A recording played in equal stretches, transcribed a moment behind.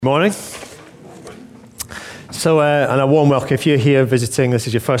Morning. And a warm welcome. If you're here visiting, this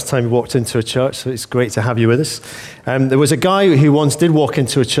is your first time you walked into a church, so it's great to have you with us. There was a guy who once did walk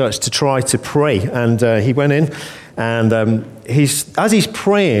into a church to try to pray, and he went in, and as he's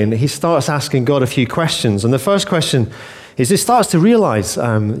praying, he starts asking God a few questions. And the first question is he starts to realize,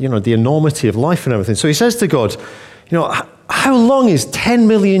 the enormity of life and everything. So he says to God, how long is 10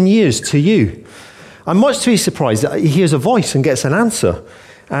 million years to you? And much to his surprise, he hears a voice and gets an answer.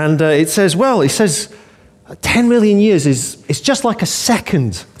 And it says, 10 million years is just like a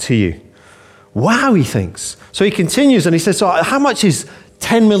second to you. Wow, he thinks. So he continues and he says, so how much is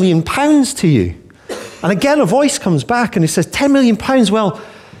 10 million pounds to you? And again, a voice comes back and he says, 10 million pounds, well,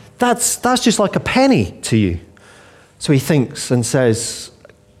 that's just like a penny to you. So he thinks and says,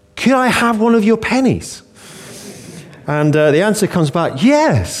 could I have one of your pennies? And the answer comes back,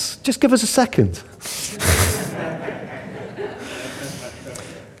 yes, just give us a second.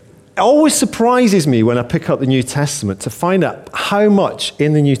 It always surprises me when I pick up the New Testament to find out how much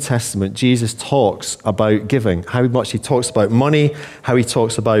in the New Testament Jesus talks about giving, how much he talks about money, how he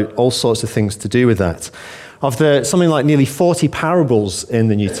talks about all sorts of things to do with that. Of something like nearly 40 parables in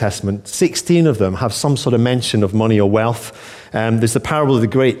the New Testament, 16 of them have some sort of mention of money or wealth. There's the parable of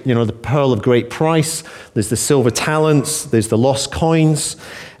the pearl of great price. There's the silver talents. There's the lost coins.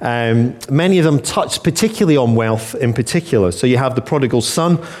 Many of them touch particularly on wealth in particular. So you have the prodigal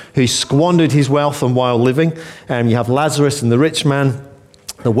son who squandered his wealth on wild living. You have Lazarus and the rich man,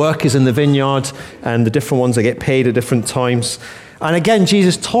 the workers in the vineyard, and the different ones that get paid at different times. And again,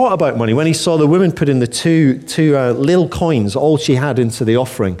 Jesus taught about money. When he saw the woman put in the two little coins, all she had, into the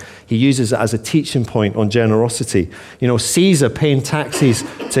offering, he uses it as a teaching point on generosity. Caesar paying taxes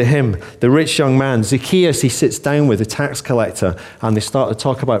to him, the rich young man, Zacchaeus, he sits down with the tax collector, and they start to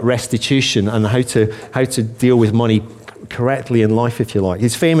talk about restitution and how to deal with money correctly in life, if you like.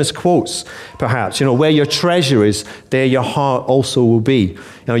 His famous quotes, perhaps, where your treasure is, there your heart also will be.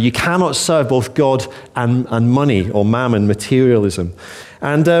 You cannot serve both God and money, or mammon, materialism.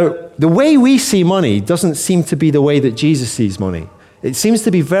 And the way we see money doesn't seem to be the way that Jesus sees money. It seems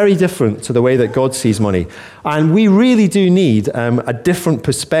to be very different to the way that God sees money. And we really do need a different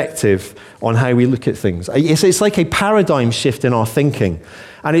perspective on how we look at things. It's like a paradigm shift in our thinking.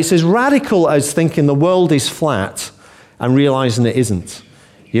 And it's as radical as thinking the world is flat and realizing it isn't.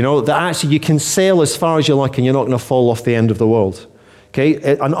 That actually you can sail as far as you like and you're not going to fall off the end of the world.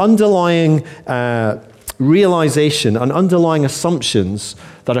 Okay? An underlying realization, an underlying assumptions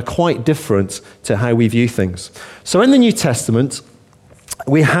that are quite different to how we view things. So in the New Testament,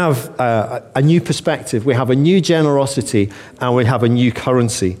 we have a new perspective, we have a new generosity, and we have a new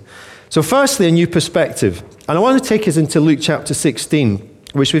currency. So firstly, a new perspective. And I want to take us into Luke chapter 16,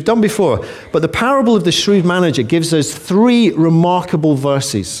 which we've done before. But the parable of the shrewd manager gives us three remarkable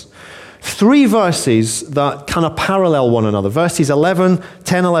verses. Three verses that kind of parallel one another. Verses 11,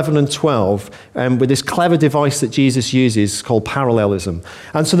 10, 11, and 12, with this clever device that Jesus uses called parallelism.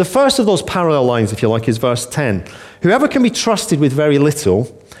 And so the first of those parallel lines, if you like, is verse 10. Whoever can be trusted with very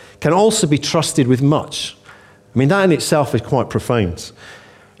little can also be trusted with much. That in itself is quite profound.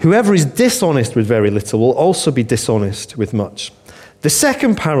 Whoever is dishonest with very little will also be dishonest with much. The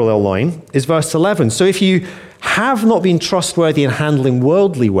second parallel line is verse 11. So if you have not been trustworthy in handling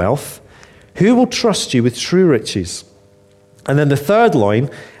worldly wealth, who will trust you with true riches? And then the third line,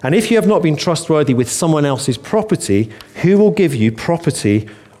 and if you have not been trustworthy with someone else's property, who will give you property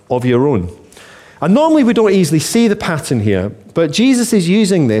of your own? And normally we don't easily see the pattern here, but Jesus is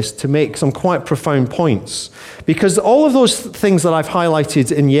using this to make some quite profound points, because all of those things that I've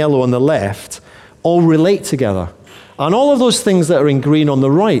highlighted in yellow on the left all relate together. And all of those things that are in green on the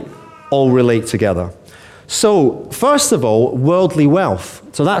right all relate together. So, first of all, worldly wealth.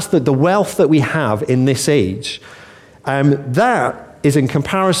 So that's the wealth that we have in this age. That is in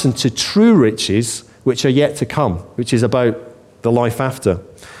comparison to true riches, which are yet to come, which is about the life after.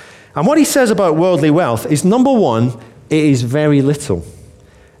 And what he says about worldly wealth is, number one, it is very little.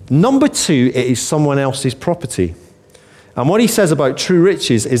 Number two, it is someone else's property. And what he says about true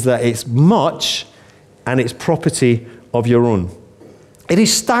riches is that it's much, and it's property of your own. It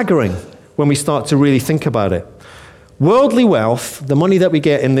is staggering when we start to really think about it. Worldly wealth, the money that we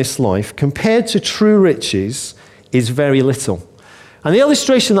get in this life, compared to true riches, is very little. And the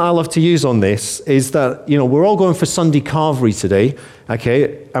illustration that I love to use on this is that, we're all going for Sunday carvery today,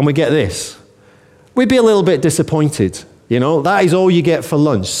 okay, and we get this. We'd be a little bit disappointed. That is all you get for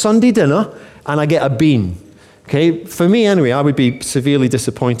lunch. Sunday dinner, and I get a bean. Okay, for me anyway, I would be severely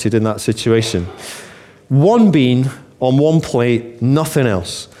disappointed in that situation. One bean on one plate, nothing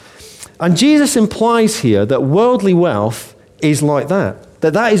else. And Jesus implies here that worldly wealth is like that.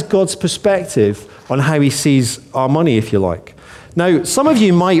 That is God's perspective on how he sees our money, if you like. Now, some of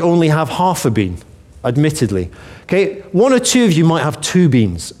you might only have half a bean, admittedly. Okay, one or two of you might have 2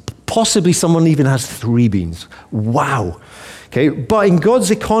 beans. Possibly someone even has 3 beans. Wow. Okay, but in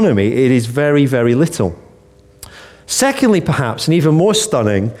God's economy, it is very, very little. Secondly, perhaps, and even more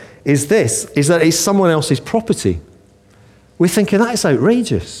stunning, is that it's someone else's property. We're thinking, that is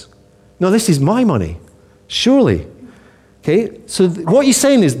outrageous. No, this is my money, surely. Okay, so what you're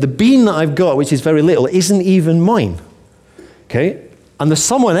saying is the bean that I've got, which is very little, isn't even mine. Okay, and the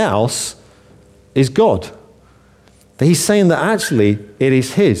someone else is God. That he's saying that actually it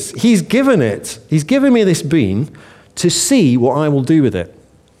is his. He's given me this bean to see what I will do with it.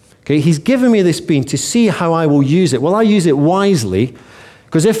 Okay, he's given me this bean to see how I will use it. Will I use it wisely?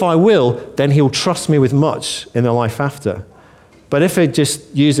 Because if I will, then he'll trust me with much in the life after. But if I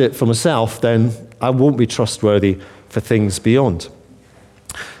just use it for myself, then I won't be trustworthy for things beyond.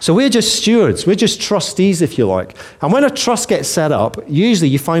 So we're just stewards. We're just trustees, if you like. And when a trust gets set up, usually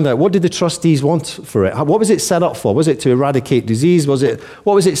you find out, what did the trustees want for it? What was it set up for? Was it to eradicate disease? What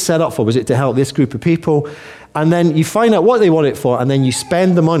was it set up for? Was it to help this group of people? And then you find out what they want it for, and then you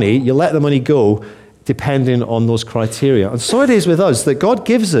spend the money, you let the money go, depending on those criteria. And so it is with us, that God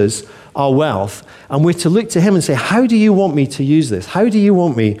gives us our wealth, and we're to look to him and say, how do you want me to use this? How do you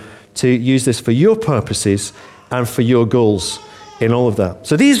want me to use this for your purposes and for your goals in all of that?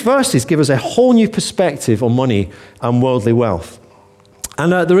 So these verses give us a whole new perspective on money and worldly wealth.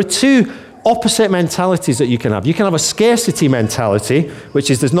 And there are 2 opposite mentalities that you can have. You can have a scarcity mentality, which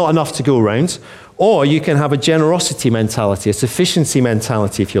is there's not enough to go around, or you can have a generosity mentality, a sufficiency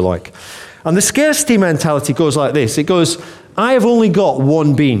mentality, if you like. And the scarcity mentality goes like this. It goes, I have only got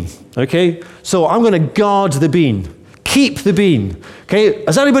 1 bean, okay? So I'm going to guard the bean. Keep the bean. Okay,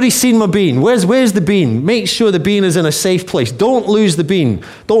 has anybody seen my bean? Where's the bean? Make sure the bean is in a safe place. Don't lose the bean.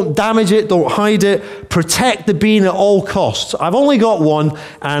 Don't damage it. Don't hide it. Protect the bean at all costs. I've only got 1,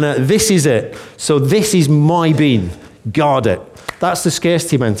 and this is it. So this is my bean. Guard it. That's the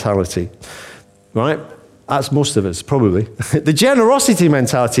scarcity mentality, right? That's most of us, probably. The generosity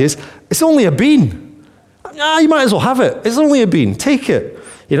mentality is, it's only a bean. You might as well have it. It's only a bean. Take it.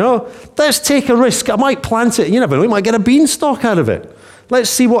 You know, let's take a risk. I might plant it. You never know. We might get a beanstalk out of it. Let's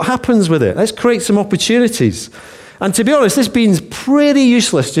see what happens with it. Let's create some opportunities. And to be honest, this bean's pretty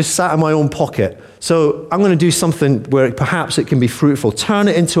useless, just sat in my own pocket. So I'm going to do something where perhaps it can be fruitful. Turn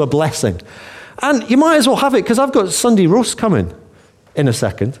it into a blessing. And you might as well have it, because I've got Sunday roast coming in a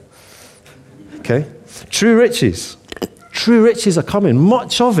second. Okay? True riches. True riches are coming.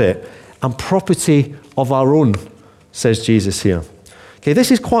 Much of it, and property of our own, says Jesus here. Okay,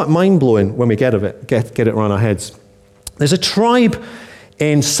 this is quite mind-blowing when we get it around our heads. There's a tribe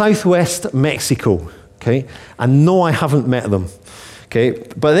in southwest Mexico, okay? And no, I haven't met them, okay?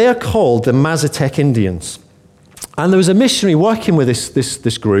 But they are called the Mazatec Indians. And there was a missionary working with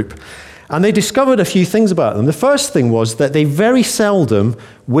this group, and they discovered a few things about them. The first thing was that they very seldom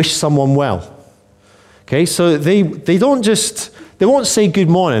wish someone well. Okay, so they won't say good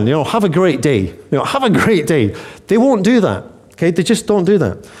morning, have a great day. Have a great day. They won't do that. Okay, they just don't do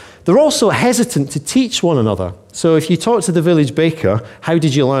that. They're also hesitant to teach one another. So if you talk to the village baker, how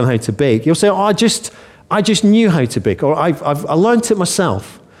did you learn how to bake? You'll say, I just knew how to bake, or I learned it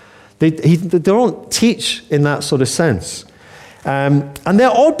myself. They don't teach in that sort of sense. And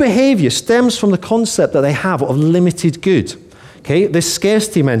their odd behavior stems from the concept that they have of limited good. Okay, this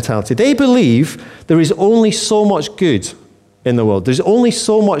scarcity mentality. They believe there is only so much good in the world. There's only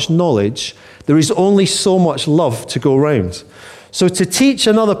so much knowledge. There is only so much love to go around. So to teach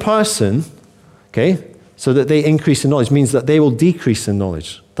another person, okay, so that they increase in knowledge means that they will decrease in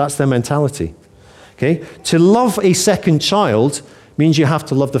knowledge. That's their mentality. Okay? To love a second child means you have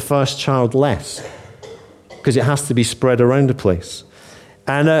to love the first child less, because it has to be spread around the place.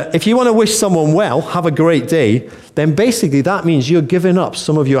 And if you want to wish someone well, have a great day, then basically that means you're giving up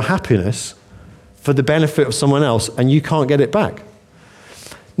some of your happiness for the benefit of someone else, and you can't get it back.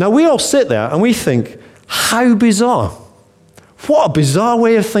 Now, we all sit there and we think, how bizarre. What a bizarre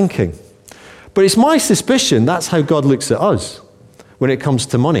way of thinking. But it's my suspicion that's how God looks at us when it comes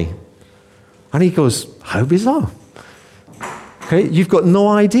to money. And he goes, how bizarre. Okay, you've got no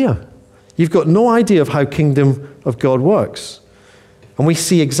idea. You've got no idea of how kingdom of God works. And we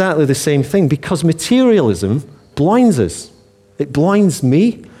see exactly the same thing, because materialism blinds us. It blinds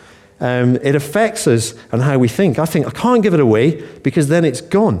me. It affects us and how we think. I think I can't give it away because then it's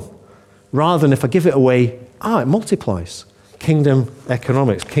gone. Rather than if I give it away, it multiplies. Kingdom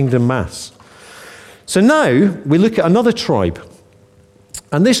economics, kingdom maths. So now we look at another tribe.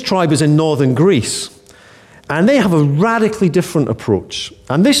 And this tribe is in northern Greece. And they have a radically different approach.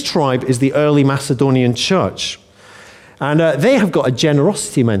 And this tribe is the early Macedonian church. And they have got a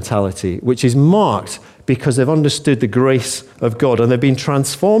generosity mentality, which is marked because they've understood the grace of God and they've been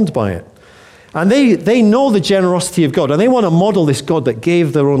transformed by it. And they know the generosity of God, and they want to model this God that gave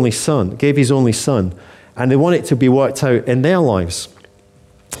his only son, and they want it to be worked out in their lives.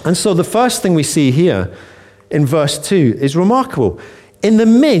 And so the first thing we see here in verse 2 is remarkable. In the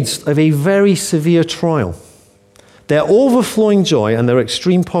midst of a very severe trial, their overflowing joy and their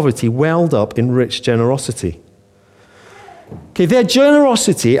extreme poverty welled up in rich generosity. Okay, their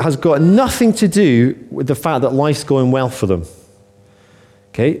generosity has got nothing to do with the fact that life's going well for them.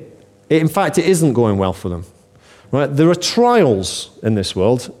 Okay? In fact, it isn't going well for them. Right? There are trials in this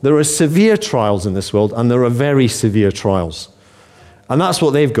world. There are severe trials in this world, and there are very severe trials. And that's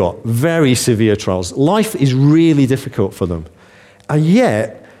what they've got, very severe trials. Life is really difficult for them. And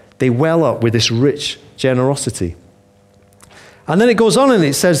yet, they well up with this rich generosity. And then it goes on and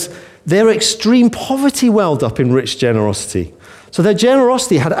it says, their extreme poverty welled up in rich generosity. So their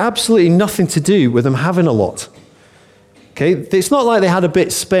generosity had absolutely nothing to do with them having a lot. Okay, it's not like they had a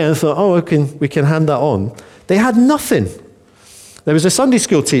bit spare and thought, oh, we can hand that on. They had nothing. There was a Sunday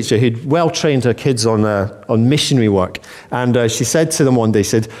school teacher who'd well-trained her kids on missionary work. And she said to them one day,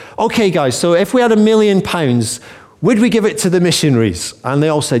 said, okay, guys, so if we had £1 million, would we give it to the missionaries? And they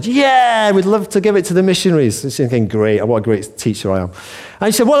all said, yeah, we'd love to give it to the missionaries. And she's thinking, great, what a great teacher I am.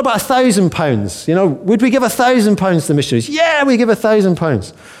 And she said, what about £1,000? You know, would we give £1,000 to the missionaries? Yeah, we give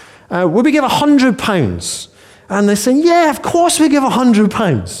 £1,000. Would we give £100? And they're saying, yeah, of course we give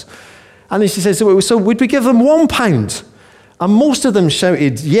 £100. And then she says, so would we give them £1? And most of them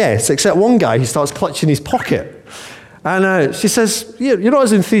shouted yes, except one guy who starts clutching his pocket. And she says, you're not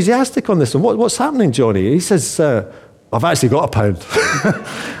as enthusiastic on this one. What's happening, Johnny? He says, I've actually got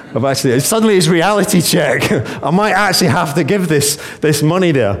 £1. Suddenly his reality check. I might actually have to give this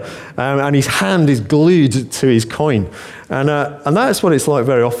money there. And his hand is glued to his coin. And that's what it's like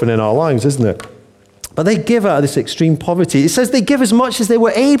very often in our lives, isn't it? But they give out of this extreme poverty. It says they give as much as they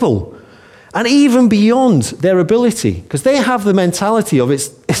were able, and even beyond their ability, because they have the mentality of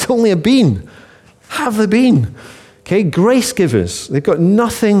it's only a bean. Have the bean. Okay, grace givers. They've got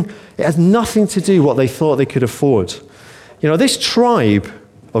nothing. It has nothing to do with what they thought they could afford. You know, this tribe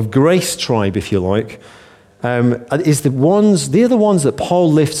of grace tribe, if you like, is they're the ones that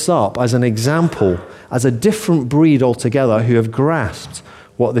Paul lifts up as an example, as a different breed altogether who have grasped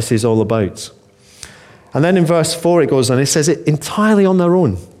what this is all about. And then in verse 4 it goes on, it says it entirely on their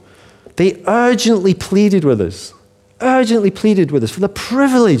own. They urgently pleaded with us for the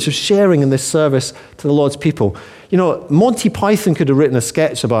privilege of sharing in this service to the Lord's people. You know, Monty Python could have written a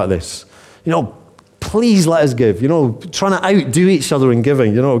sketch about this. You know, please let us give. You know, trying to outdo each other in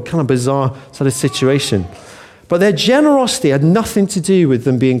giving. You know, kind of bizarre sort of situation. But their generosity had nothing to do with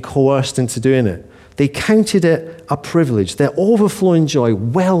them being coerced into doing it. They counted it a privilege. Their overflowing joy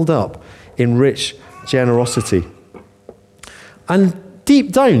welled up in rich generosity. And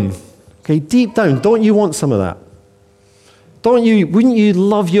deep down, don't you want some of that? Wouldn't you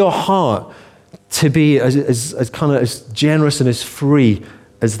love your heart to be as generous and as free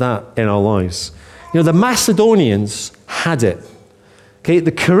as that in our lives? You know, the Macedonians had it. Okay,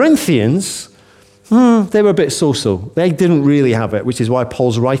 the Corinthians, they were a bit so-so. They didn't really have it, which is why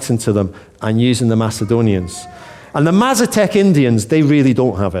Paul's writing to them and using the Macedonians. And the Mazatec Indians, they really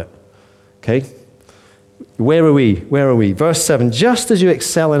don't have it. Okay? Where are we? Verse 7, just as you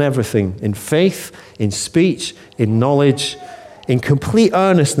excel in everything, in faith, in speech, in knowledge, in complete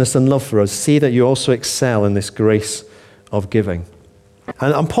earnestness and love for us, see that you also excel in this grace of giving.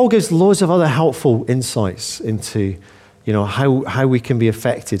 And Paul gives loads of other helpful insights into, you know, how we can be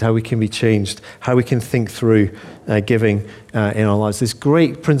affected, how we can be changed, how we can think through giving in our lives. There's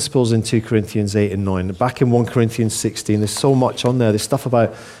great principles in 2 Corinthians 8 and 9. Back in 1 Corinthians 16, there's so much on there. There's stuff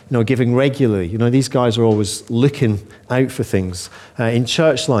about, you know, giving regularly. You know, these guys are always looking out for things. In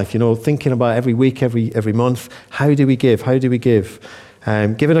church life, you know, thinking about every week, every month, how do we give?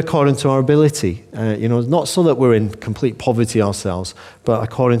 Giving according to our ability, you know, not so that we're in complete poverty ourselves, but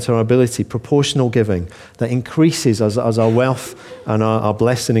according to our ability, proportional giving that increases as our wealth and our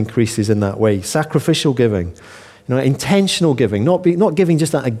blessing increases in that way. Sacrificial giving, you know, intentional giving, not giving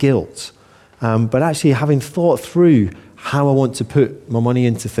just out of guilt, but actually having thought through how I want to put my money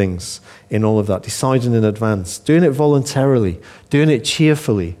into things in all of that, deciding in advance, doing it voluntarily, doing it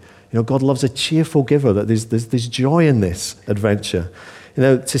cheerfully. You know, God loves a cheerful giver, that there's joy in this adventure. You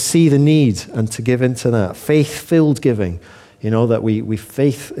know, to see the need and to give into that. Faith-filled giving, you know, that we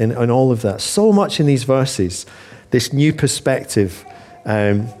faith in all of that. So much in these verses, this new perspective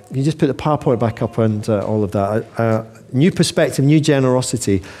You just put the PowerPoint back up and all of that. New perspective, new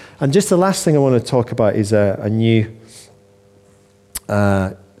generosity. And just the last thing I want to talk about is a new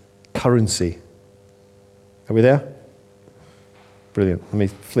currency. Are we there? Brilliant. Let me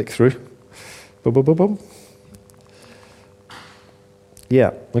flick through. Boom, boom, boom, boom.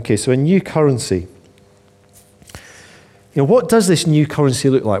 Yeah, okay, so a new currency. What does this new currency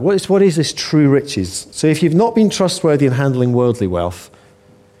look like? What is this true riches? So if you've not been trustworthy in handling worldly wealth,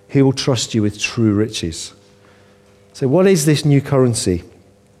 who will trust you with true riches? So what is this new currency?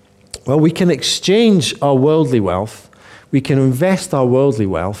 Well, we can exchange our worldly wealth, we can invest our worldly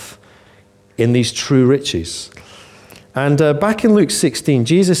wealth in these true riches. And back in Luke 16,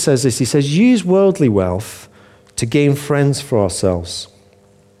 Jesus says this, he says, use worldly wealth to gain friends for ourselves,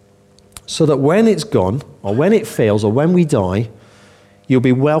 so that when it's gone, or when it fails, or when we die, you'll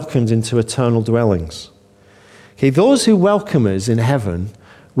be welcomed into eternal dwellings. Okay, those who welcome us in heaven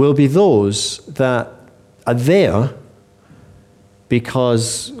will be those that are there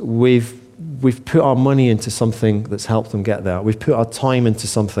because we've put our money into something that's helped them get there. We've put our time into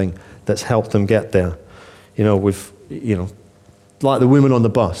something that's helped them get there. Like the woman on the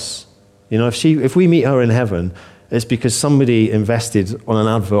bus. If we meet her in heaven, it's because somebody invested on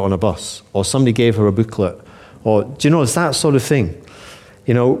an advert on a bus, or somebody gave her a booklet, or it's that sort of thing.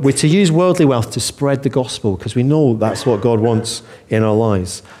 We're to use worldly wealth to spread the gospel because we know that's what God wants in our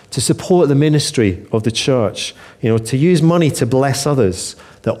lives. To support the ministry of the church, to use money to bless others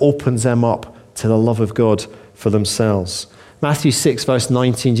that opens them up to the love of God for themselves. Matthew 6, verse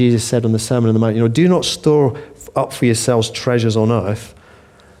 19, Jesus said on the Sermon on the Mount, do not store up for yourselves treasures on earth,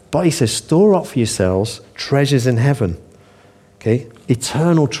 but he says, store up for yourselves treasures in heaven. Okay?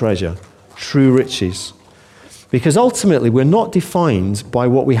 Eternal treasure, true riches. Because ultimately, we're not defined by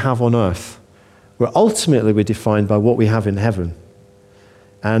what we have on earth. We're defined by what we have in heaven.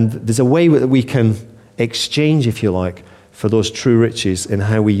 And there's a way that we can exchange, if you like, for those true riches in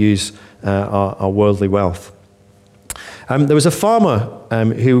how we use our worldly wealth. There was a farmer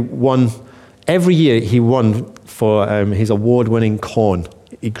who won, every year he won for his award-winning corn.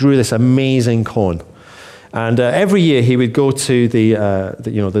 He grew this amazing corn. And every year he would go to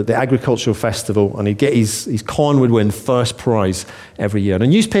the agricultural festival, and he'd get his corn would win first prize every year. And a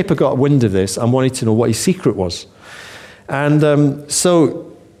newspaper got wind of this and wanted to know what his secret was. And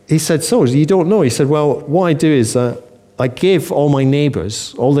so he said, so you don't know? He said, well, what I do is I give all my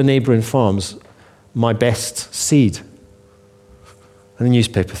neighbors, all the neighboring farms, my best seed. And the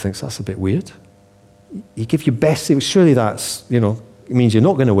newspaper thinks that's a bit weird. You give your best seed, surely that's, it means you're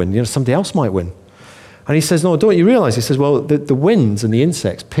not going to win. Somebody else might win. And he says, no, don't you realize? He says, well, the winds and the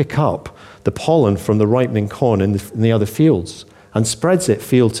insects pick up the pollen from the ripening corn in the other fields and spreads it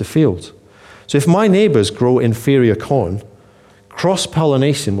field to field. So if my neighbors grow inferior corn,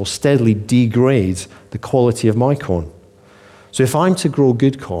 cross-pollination will steadily degrade the quality of my corn. So if I'm to grow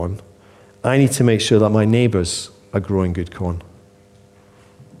good corn, I need to make sure that my neighbors are growing good corn.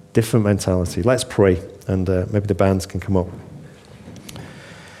 Different mentality. Let's pray, and maybe the bands can come up.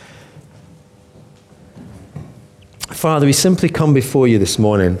 Father, we simply come before you this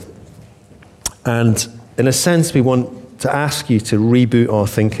morning, and in a sense we want to ask you to reboot our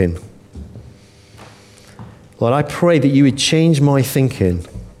thinking. Lord, I pray that you would change my thinking,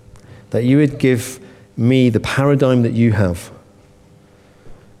 that you would give me the paradigm that you have.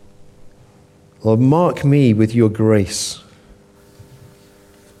 Lord, mark me with your grace.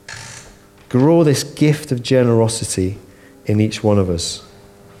 Grow this gift of generosity in each one of us.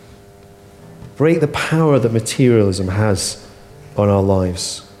 Break the power that materialism has on our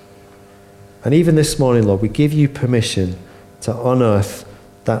lives. And even this morning, Lord, we give you permission to unearth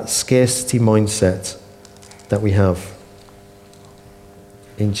that scarcity mindset that we have.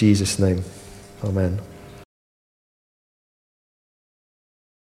 In Jesus' name, amen.